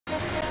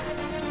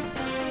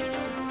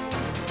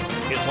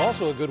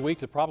Also a good week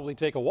to probably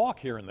take a walk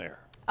here and there.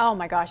 Oh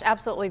my gosh,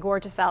 absolutely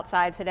gorgeous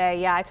outside today.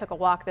 Yeah, I took a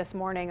walk this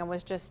morning and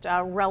was just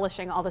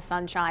relishing all the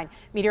sunshine.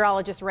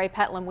 Meteorologist Ray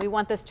Petelin, we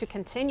want this to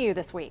continue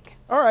this week.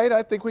 All right,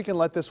 I think we can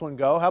let this one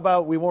go. How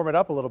about we warm it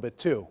up a little bit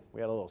too?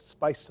 We had a little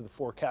spice to the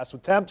forecast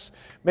with temps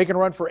making a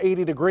run for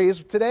 80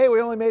 degrees. Today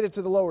we only made it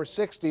to the lower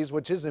 60s,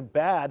 which isn't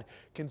bad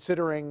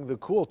considering the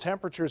cool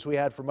temperatures we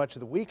had for much of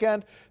the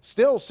weekend.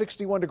 Still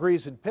 61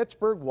 degrees in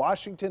Pittsburgh.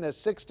 Washington has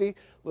 60, a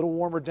little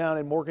warmer down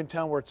in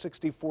Morgantown. We're at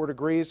 64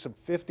 degrees, some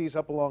 50s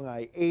up along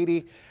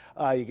I-80.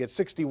 You get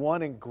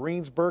 61 in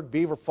Greensburg,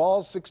 Beaver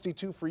Falls,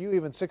 62 for you,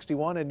 even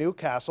 61 in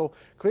Newcastle.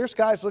 Clear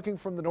skies looking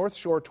from the North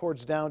Shore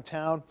towards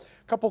downtown.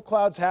 A couple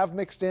clouds have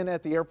mixed in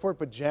at the airport,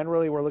 but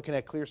generally we're looking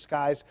at clear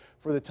skies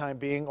for the time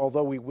being,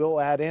 although we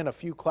will add in a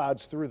few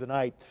clouds through the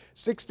night.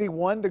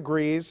 61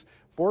 degrees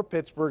for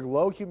Pittsburgh,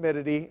 low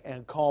humidity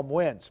and calm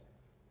winds.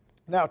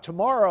 Now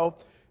tomorrow,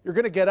 you're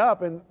going to get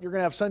up and you're going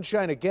to have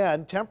sunshine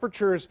again.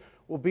 Temperatures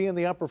will be in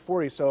the upper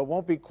 40s, so it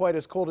won't be quite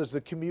as cold as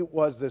the commute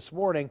was this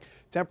morning.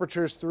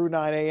 Temperatures through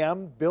 9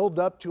 a.m. build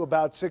up to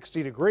about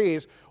 60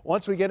 degrees.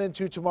 Once we get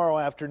into tomorrow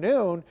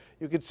afternoon,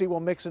 you can see we'll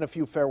mix in a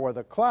few fair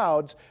weather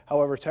clouds.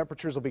 However,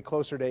 temperatures will be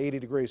closer to 80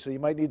 degrees, so you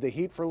might need the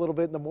heat for a little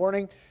bit in the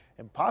morning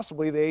and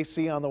possibly the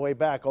AC on the way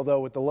back. Although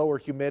with the lower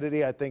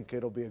humidity, I think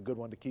it'll be a good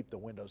one to keep the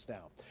windows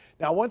down.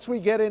 Now, once we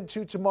get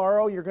into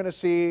tomorrow, you're going to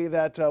see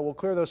that we'll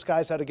clear those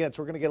skies out again.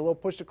 So we're going to get a little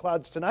push of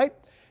clouds tonight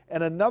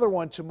and another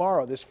one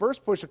tomorrow. This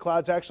first push of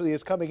clouds actually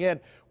is coming in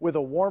with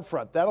a warm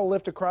front. That'll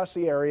lift across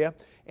the area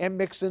and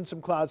mix in some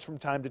clouds from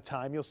time to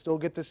time. You'll still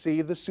get to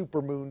see the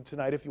supermoon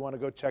tonight if you want to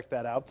go check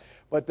that out.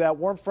 But that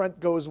warm front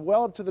goes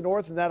well up to the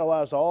north, and that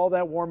allows all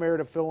that warm air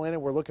to fill in,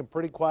 and we're looking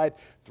pretty quiet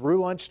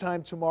through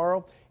lunchtime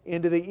tomorrow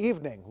into the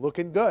evening.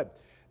 Looking good.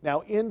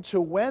 Now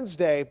into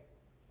Wednesday,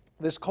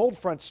 this cold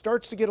front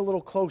starts to get a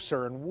little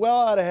closer and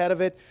well out ahead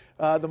of it.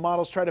 The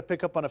models try to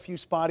pick up on a few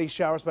spotty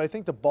showers, but I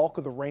think the bulk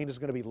of the rain is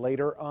going to be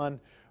later on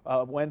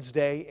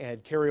Wednesday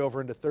and carry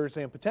over into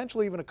Thursday, and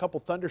potentially even a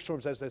couple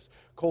thunderstorms as this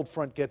cold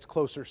front gets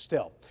closer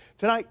still.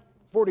 Tonight,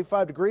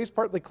 45 degrees,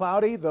 partly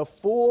cloudy. The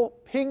full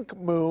pink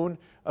moon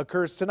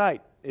occurs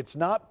tonight. It's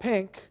not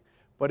pink,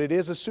 but it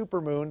is a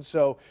supermoon,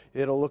 so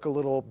it'll look a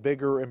little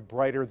bigger and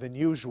brighter than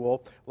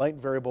usual. Light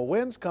and variable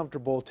winds,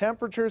 comfortable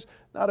temperatures.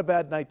 Not a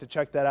bad night to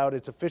check that out.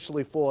 It's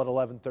officially full at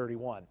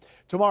 11:31.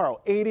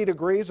 Tomorrow, 80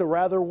 degrees, a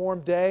rather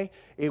warm day.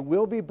 It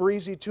will be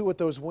breezy too with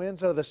those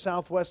winds out of the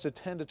southwest at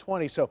 10 to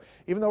 20. So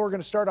even though we're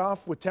going to start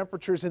off with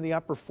temperatures in the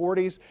upper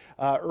 40s,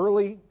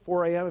 early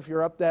 4 a.m. if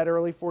you're up that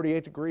early,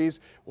 48 degrees.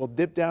 We'll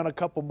dip down a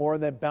couple more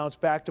and then bounce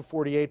back to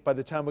 48 by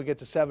the time we get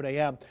to 7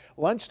 a.m.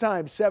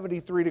 Lunchtime,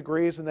 73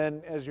 degrees, and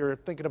then as you're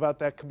thinking about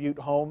that commute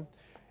home,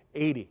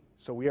 80.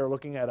 So we are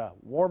looking at a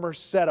warmer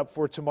setup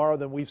for tomorrow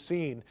than we've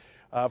seen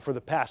for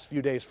the past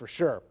few days for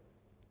sure.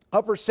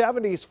 Upper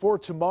 70s for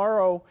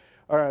tomorrow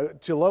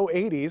to low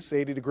 80s,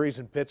 80 degrees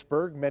in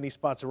Pittsburgh. Many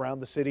spots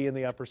around the city in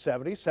the upper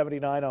 70s,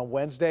 79 on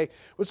Wednesday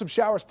with some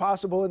showers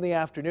possible in the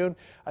afternoon.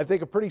 I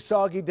think a pretty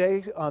soggy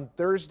day on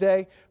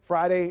Thursday.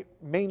 Friday,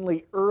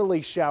 mainly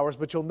early showers,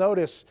 but you'll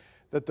notice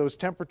that those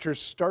temperatures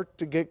start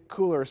to get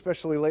cooler,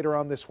 especially later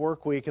on this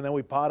work week, and then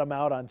we bottom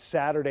out on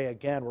Saturday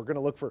again. We're going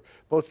to look for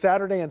both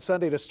Saturday and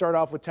Sunday to start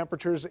off with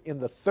temperatures in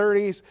the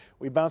 30s.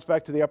 We bounce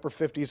back to the upper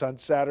 50s on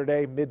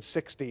Saturday, mid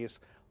 60s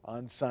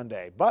on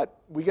Sunday. But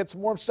we get some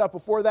warm stuff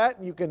before that,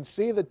 and you can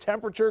see the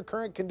temperature,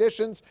 current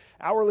conditions,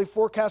 hourly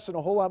forecasts, and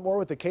a whole lot more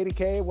with the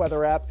KDKA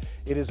weather app.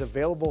 It is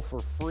available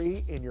for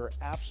free in your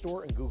App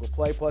Store and Google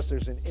Play. Plus,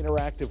 there's an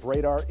interactive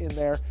radar in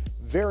there.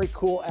 Very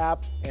cool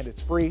app, and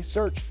it's free.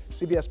 Search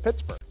CBS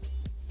Pittsburgh.